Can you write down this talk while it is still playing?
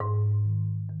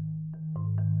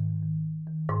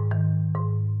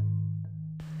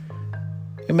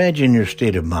Imagine your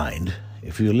state of mind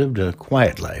if you lived a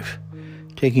quiet life,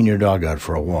 taking your dog out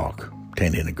for a walk,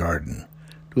 tending a garden,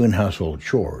 doing household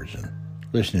chores, and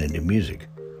listening to music,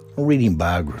 or reading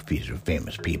biographies of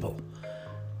famous people.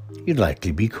 You'd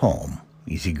likely be calm,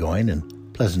 easygoing,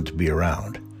 and pleasant to be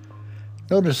around.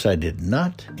 Notice I did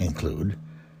not include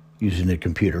using a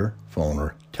computer, phone,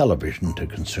 or television to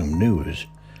consume news.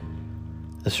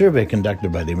 A survey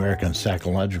conducted by the American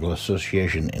Psychological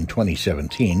Association in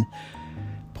 2017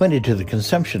 pointed to the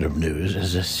consumption of news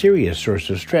as a serious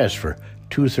source of stress for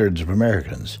 2/3 of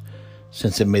Americans,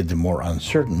 since it made them more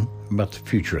uncertain about the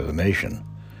future of the nation.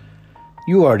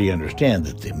 You already understand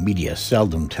that the media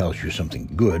seldom tells you something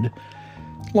good,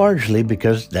 largely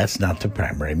because that's not the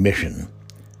primary mission.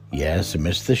 Yes,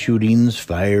 amidst the shootings,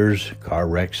 fires, car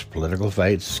wrecks, political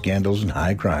fights, scandals, and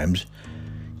high crimes,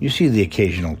 you see the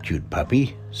occasional cute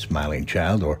puppy, smiling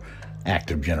child, or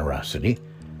act of generosity.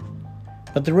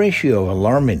 But the ratio of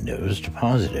alarming news to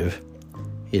positive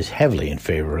is heavily in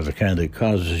favor of the kind that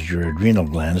causes your adrenal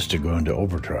glands to go into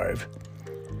overdrive.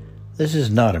 This is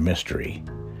not a mystery.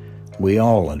 We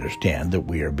all understand that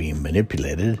we are being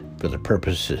manipulated for the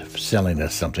purpose of selling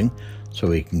us something so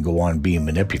we can go on being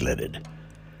manipulated.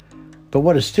 But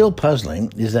what is still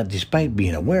puzzling is that despite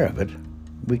being aware of it,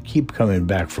 we keep coming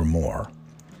back for more.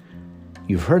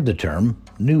 You've heard the term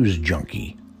news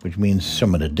junkie, which means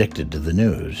someone addicted to the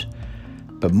news.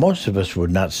 But most of us would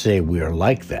not say we are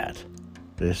like that,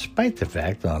 despite the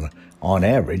fact on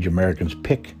average, Americans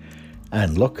pick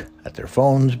and look at their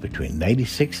phones between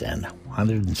 96 and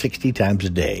 160 times a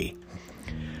day.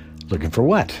 Looking for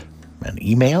what? An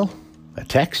email? A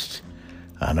text?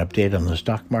 An update on the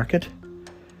stock market?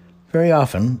 Very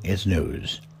often, it's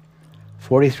news.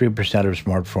 43% of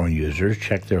smartphone users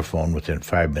check their phone within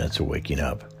 5 minutes of waking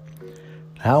up.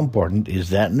 How important is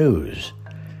that news?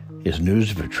 Is news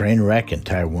of a train wreck in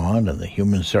Taiwan and the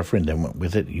human suffering that went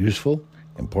with it useful,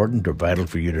 important, or vital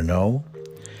for you to know?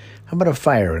 How about a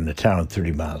fire in a town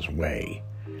 30 miles away?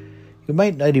 You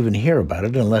might not even hear about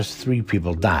it unless 3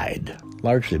 people died,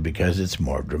 largely because it's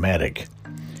more dramatic.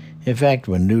 In fact,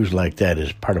 when news like that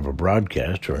is part of a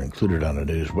broadcast or included on a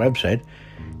news website,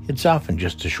 it's often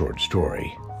just a short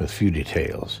story with few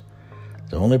details.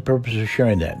 The only purpose of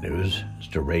sharing that news is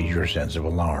to raise your sense of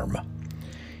alarm.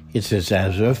 It's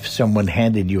as if someone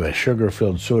handed you a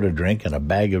sugar-filled soda drink and a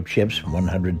bag of chips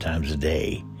 100 times a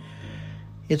day.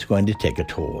 It's going to take a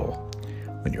toll.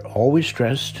 When you're always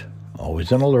stressed,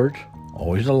 always on alert,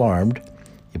 always alarmed,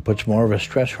 it puts more of a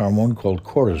stress hormone called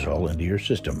cortisol into your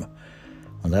system.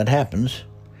 When that happens,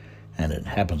 and it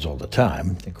happens all the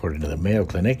time, according to the Mayo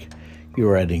Clinic, you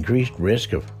are at increased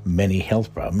risk of many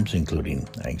health problems, including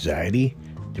anxiety,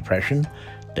 depression,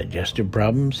 digestive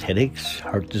problems, headaches,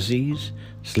 heart disease,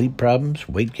 sleep problems,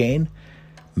 weight gain,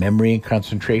 memory and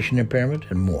concentration impairment,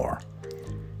 and more.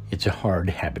 It's a hard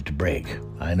habit to break,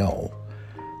 I know,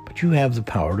 but you have the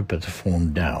power to put the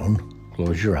phone down,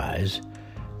 close your eyes,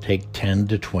 take 10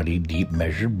 to 20 deep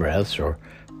measured breaths, or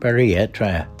better yet, try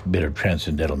a bit of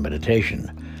transcendental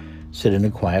meditation. Sit in a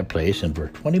quiet place and for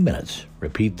 20 minutes,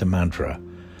 repeat the mantra,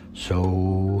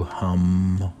 so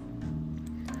hum.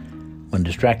 When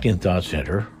distracting thoughts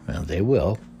enter, and they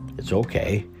will, it's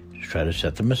okay. Just try to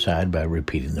set them aside by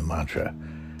repeating the mantra.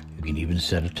 You can even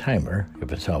set a timer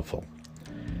if it's helpful.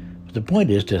 But the point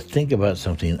is to think about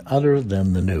something other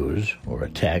than the news or a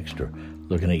text or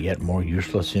looking at yet more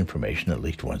useless information at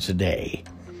least once a day.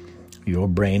 Your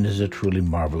brain is a truly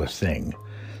marvelous thing.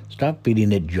 Stop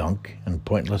feeding it junk and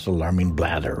pointless alarming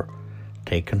blather.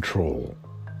 Take control.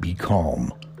 Be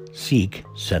calm. Seek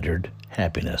centered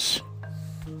happiness.